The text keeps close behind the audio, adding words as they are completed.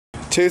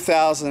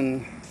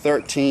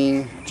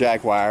2013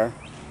 Jaguar.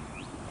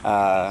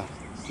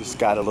 Just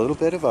got a little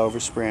bit of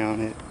overspray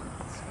on it.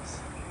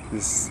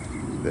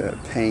 The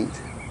paint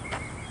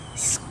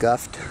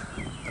scuffed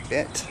a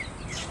bit,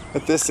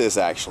 but this is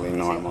actually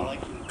normal.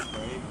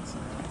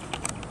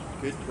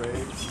 Good grade,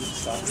 good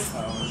soft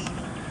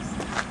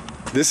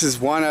power. This is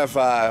one of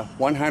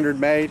 100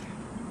 made.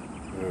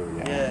 Oh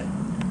yeah.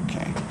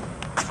 Okay.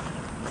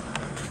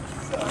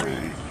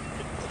 Sorry.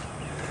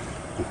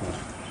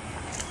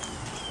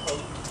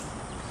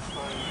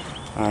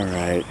 All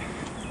right.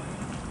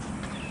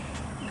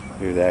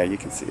 Through there, you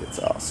can see it's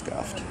all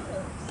scuffed.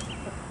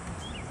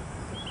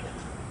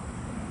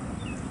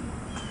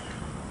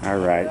 All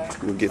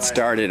right, we'll get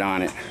started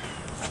on it.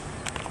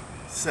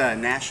 It's a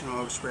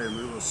National Overspray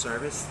Removal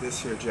Service. This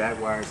here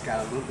Jaguar's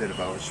got a little bit of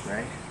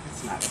overspray.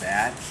 It's not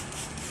bad.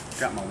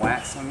 Got my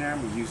wax on there.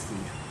 I'm gonna use the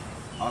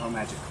Auto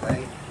Magic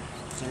Clay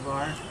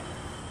Jaguar.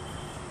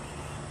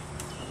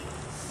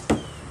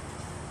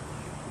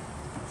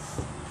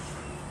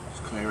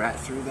 Just clay right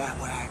through that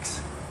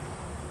wax.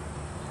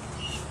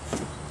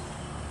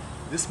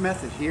 This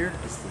method here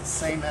is the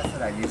same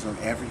method I use on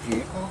every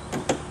vehicle.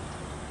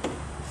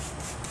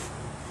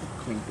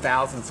 Clean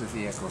thousands of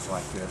vehicles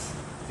like this.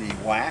 The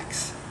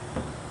wax,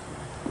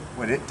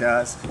 what it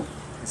does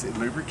is it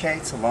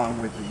lubricates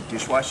along with the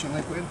dishwashing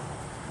liquid,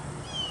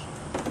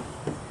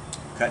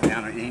 cut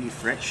down on any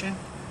friction,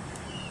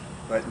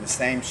 but in the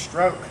same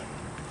stroke,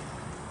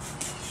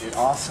 it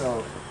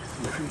also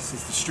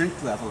increases the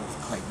strength level of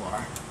the clay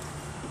bar.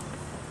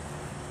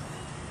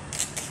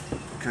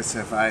 Because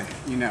of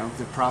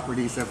the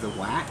properties of the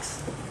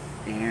wax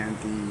and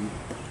the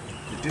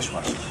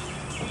dishwasher.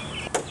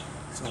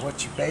 So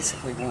what you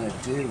basically want to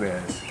do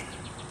is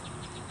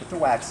put the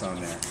wax on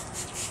there.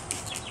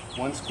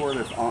 1 squirt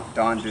of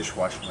Dawn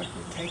dishwashing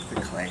liquid. Take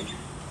the clay,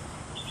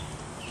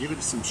 give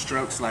it some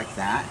strokes like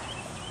that.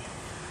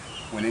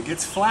 When it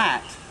gets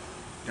flat,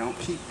 don't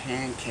keep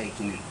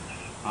pancaking it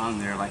on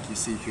there like you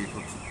see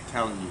people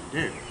telling you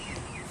to do.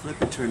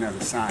 Flip it to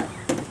another side.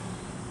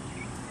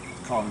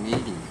 It's called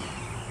kneading.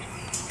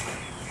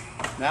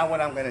 Now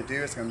what I'm going to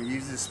do is I'm going to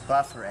use this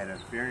buffer at a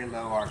very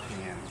low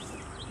RPM.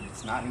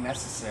 It's not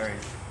necessary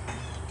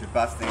to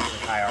buff things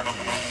at high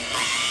RPM.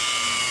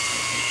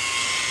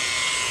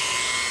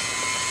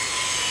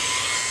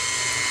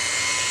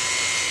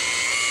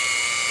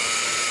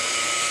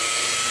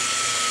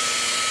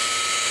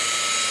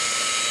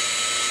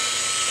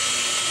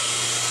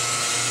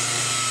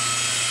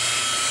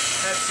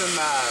 Had some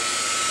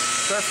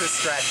surface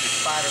scratches,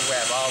 spider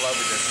web all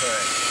over this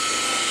hood.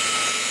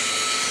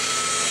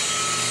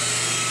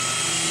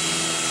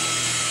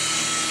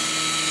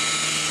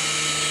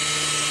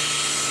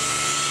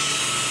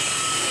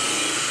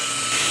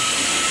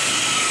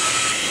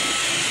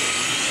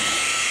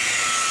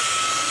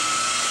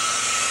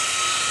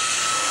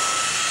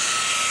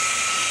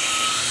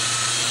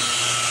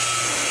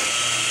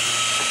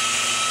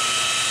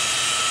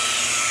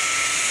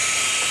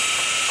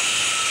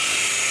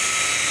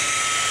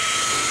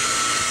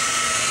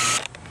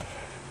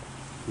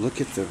 Look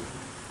at the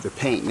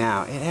paint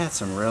now. It had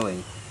some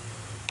really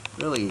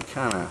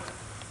kind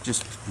of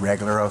just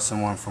regular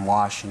someone from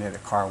washing it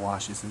at car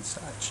washes and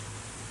such.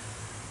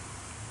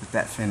 But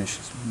that finish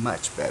is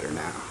much better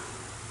now.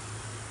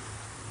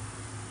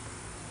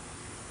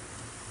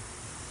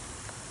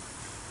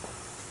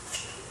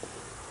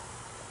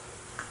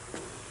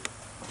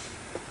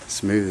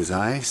 Smooth as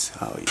ice.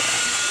 Oh yeah.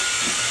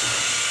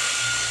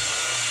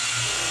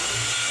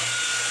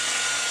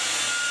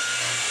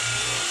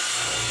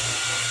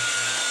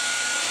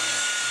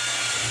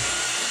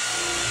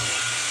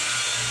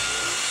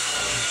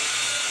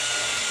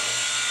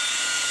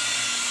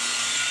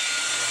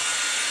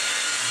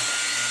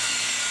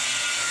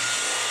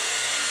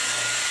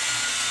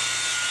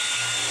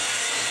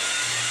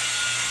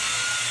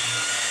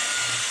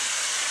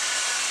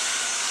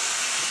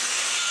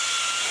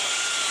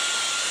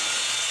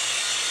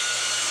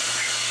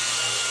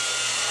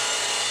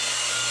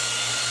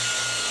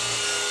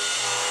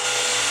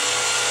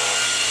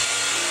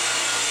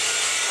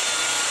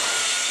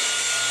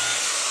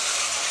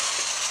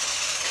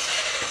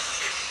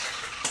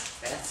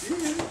 That's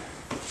it.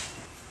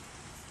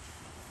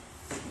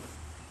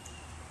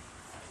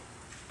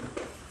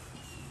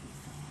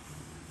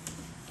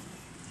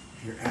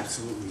 Hear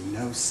absolutely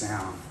no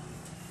sound.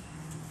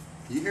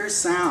 You hear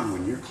sound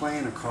when you're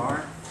claying a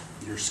car,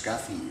 you're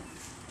scuffing it.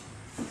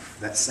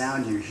 That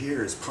sound you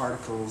hear is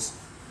particles,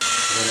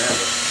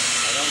 whatever.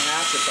 I don't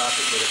have to buff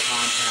it with a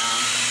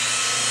compound.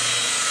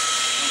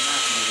 I don't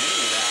have to do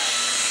any of that.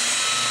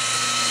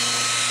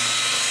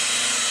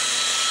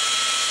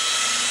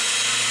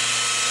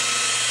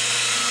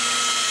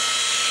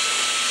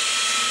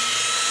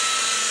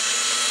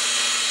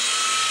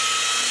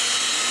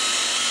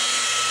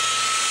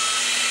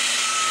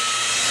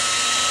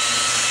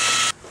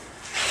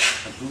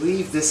 I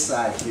believe this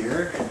side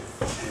here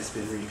has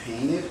been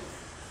repainted.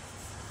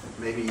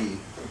 Maybe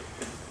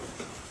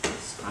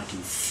I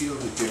can feel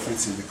the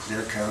difference in the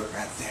clear coat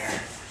right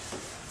there.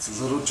 It's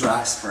a little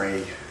dry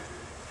spray.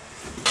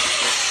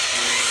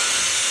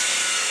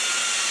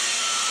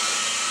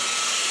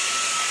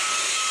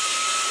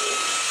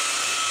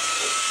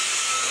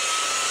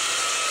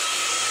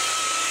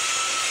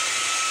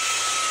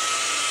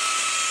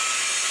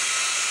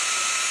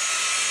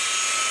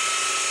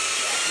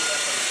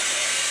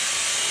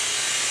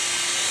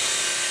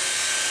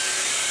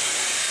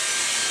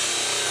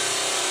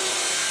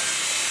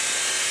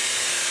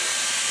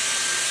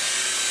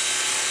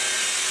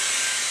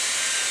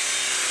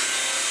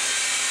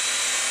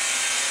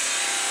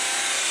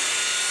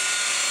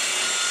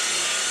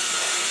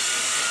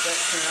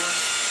 pilot trim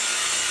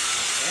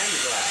and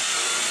the glass.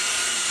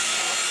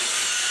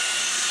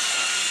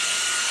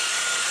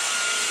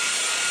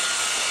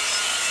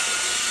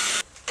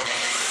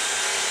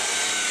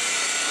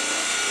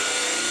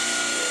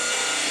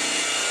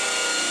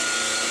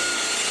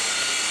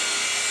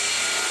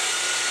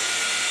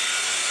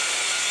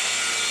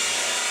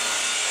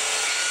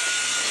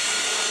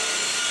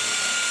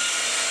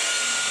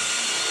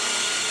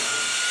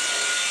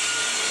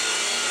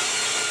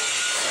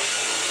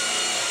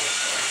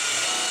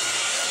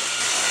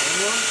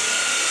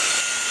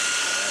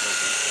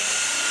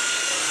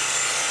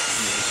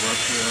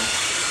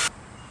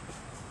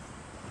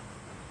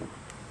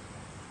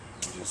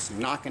 Just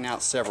knocking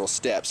out several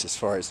steps as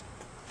far as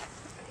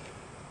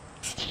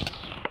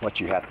what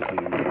you have to do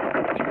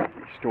to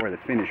restore the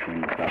finish when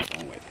you're done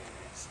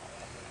with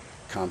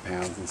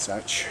compounds and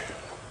such.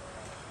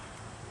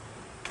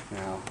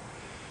 Now,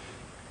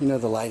 you know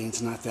the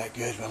lighting's not that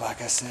good, but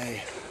like I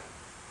say,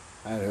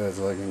 that hood's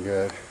looking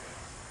good.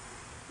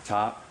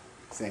 Top,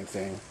 same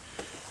thing.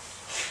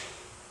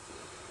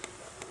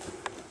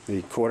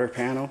 The quarter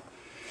panel,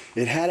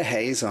 it had a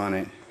haze on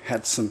it,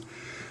 had some,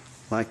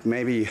 like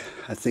maybe,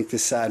 I think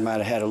this side might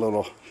have had a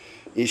little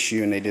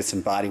issue and they did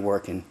some body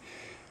work and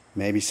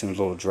maybe some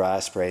little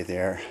dry spray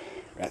there,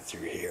 right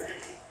through here.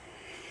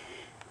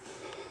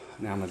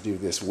 Now I'm gonna do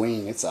this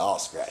wing, it's all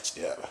scratched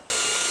up.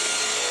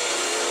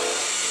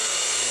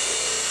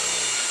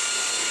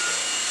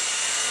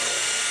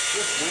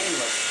 This wing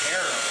looks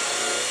terrible.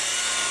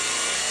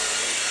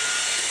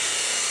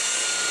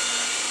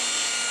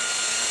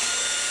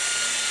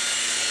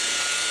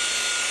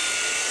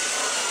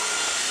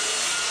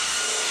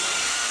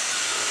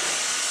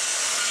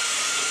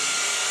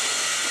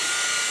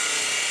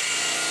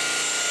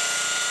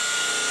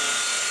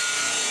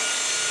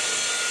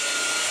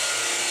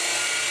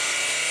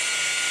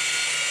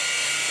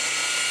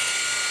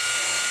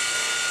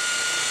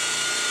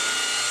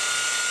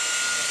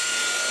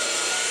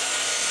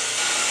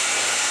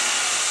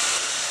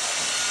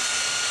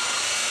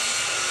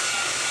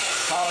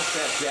 Polish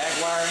that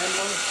Jaguar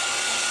emblem.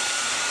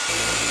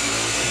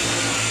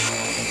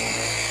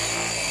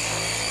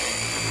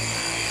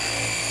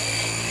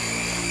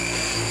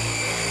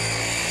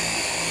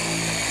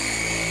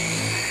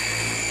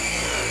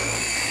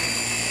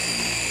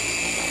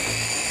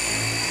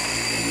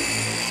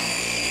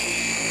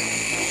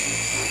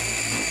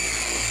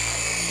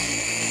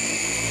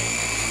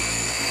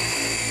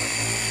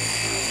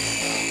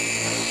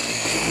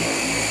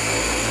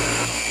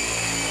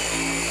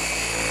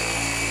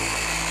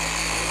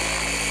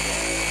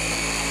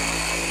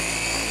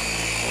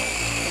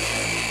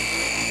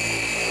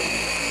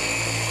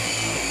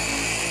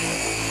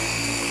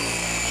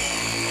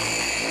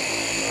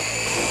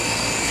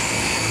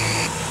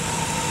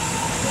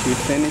 The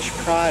finished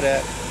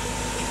product.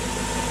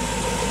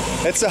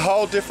 It's a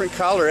whole different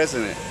color,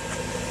 isn't it?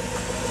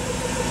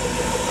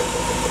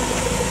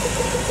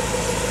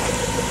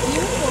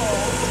 Beautiful.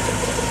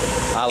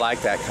 I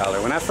like that color.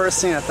 When I first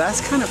seen it,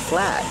 that's kind of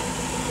flat.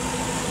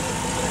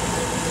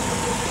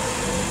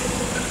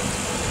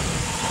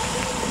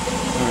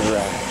 All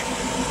right.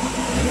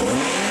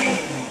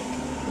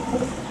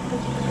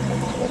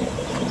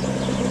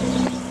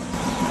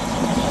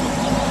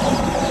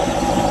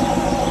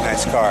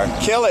 Nice car.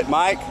 Kill it,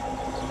 Mike.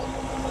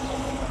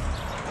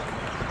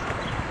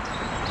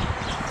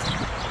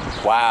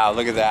 Wow,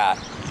 look at that.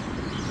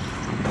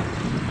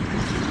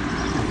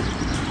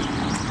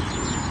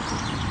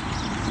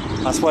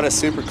 That's what a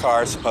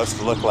supercar is supposed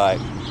to look like.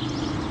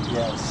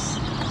 Yes.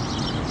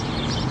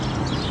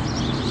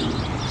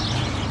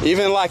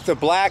 Even like the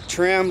black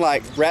trim,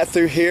 like right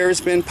through here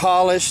has been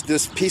polished.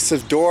 This piece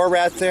of door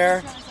right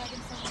there.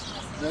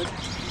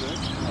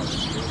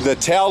 The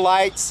tail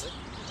lights.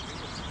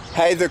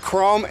 Hey, the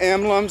chrome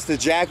emblems, the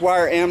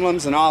Jaguar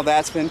emblems and all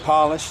that's been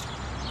polished.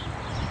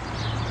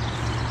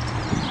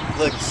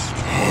 Looks.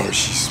 Oh,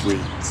 she's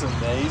sweet. It's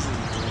amazing,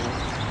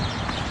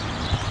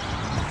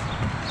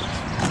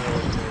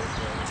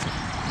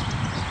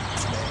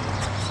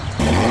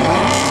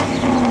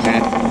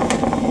 That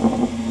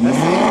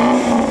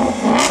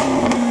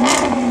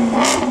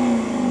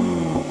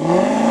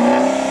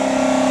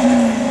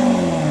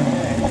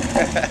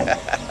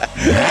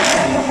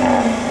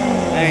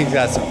thing's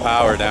got some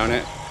power, don't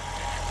it?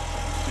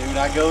 Dude,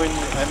 I go in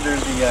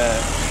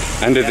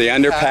under the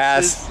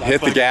underpass,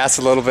 hit the gas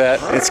a little bit.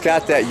 It's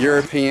got that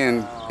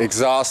European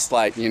exhaust,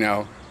 like, you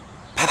know.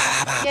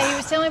 Yeah, he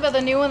was telling me about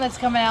the new one that's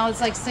coming out. It's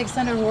like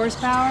 600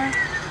 horsepower.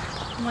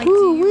 I'm like, do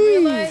you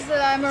realize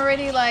that I'm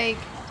already like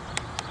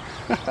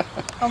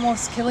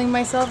almost killing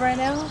myself right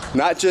now?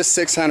 Not just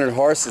 600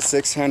 horses,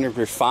 600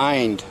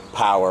 refined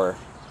power.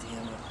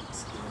 Damn it,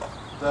 it's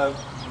good. The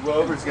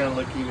Rover's gonna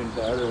look even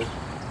better. The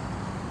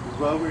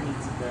Rover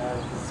needs it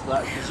bad.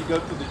 Because you go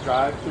through the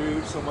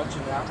drive-through so much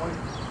in that one.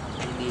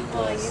 You need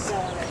this.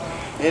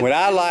 What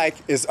I like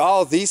is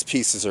all these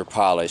pieces are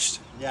polished.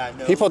 Yeah, I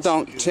know. People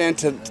don't tend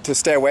to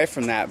stay away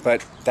from that,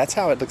 but that's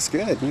how it looks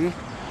good, you know?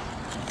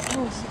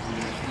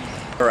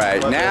 All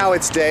right, now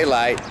it's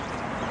daylight.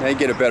 Now you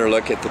get a better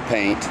look at the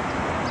paint.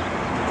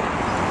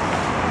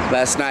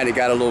 Last night it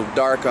got a little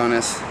dark on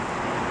us.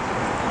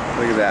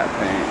 Look at that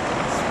paint.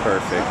 It's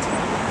perfect.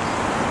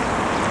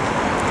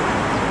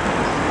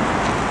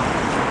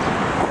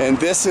 And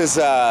this is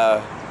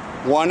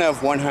 1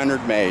 of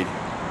 100 made.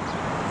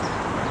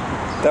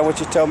 Is that what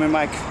you told me,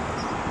 Mike?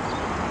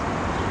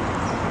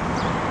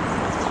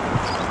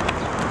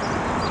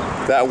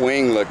 That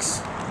wing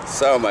looks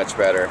so much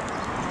better.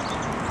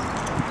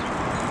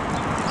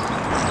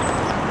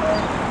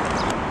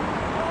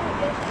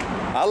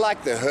 I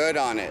like the hood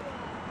on it.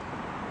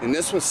 And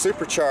this was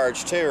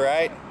supercharged too,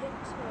 right?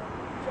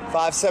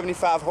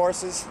 575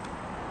 horses?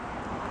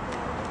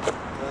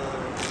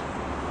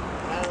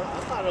 I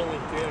thought only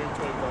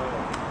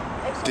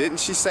 325. Didn't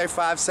she say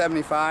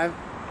 575?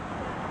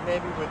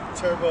 Maybe with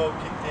turbo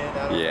kicked in,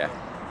 I don't know.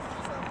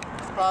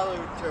 It's probably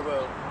with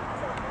turbo.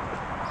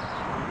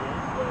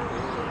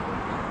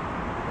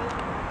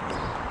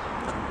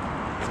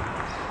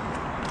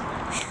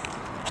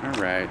 All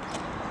right.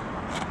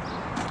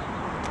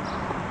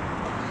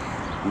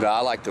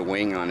 I like the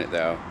wing on it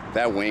though.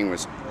 That wing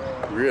was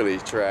really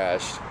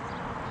trashed.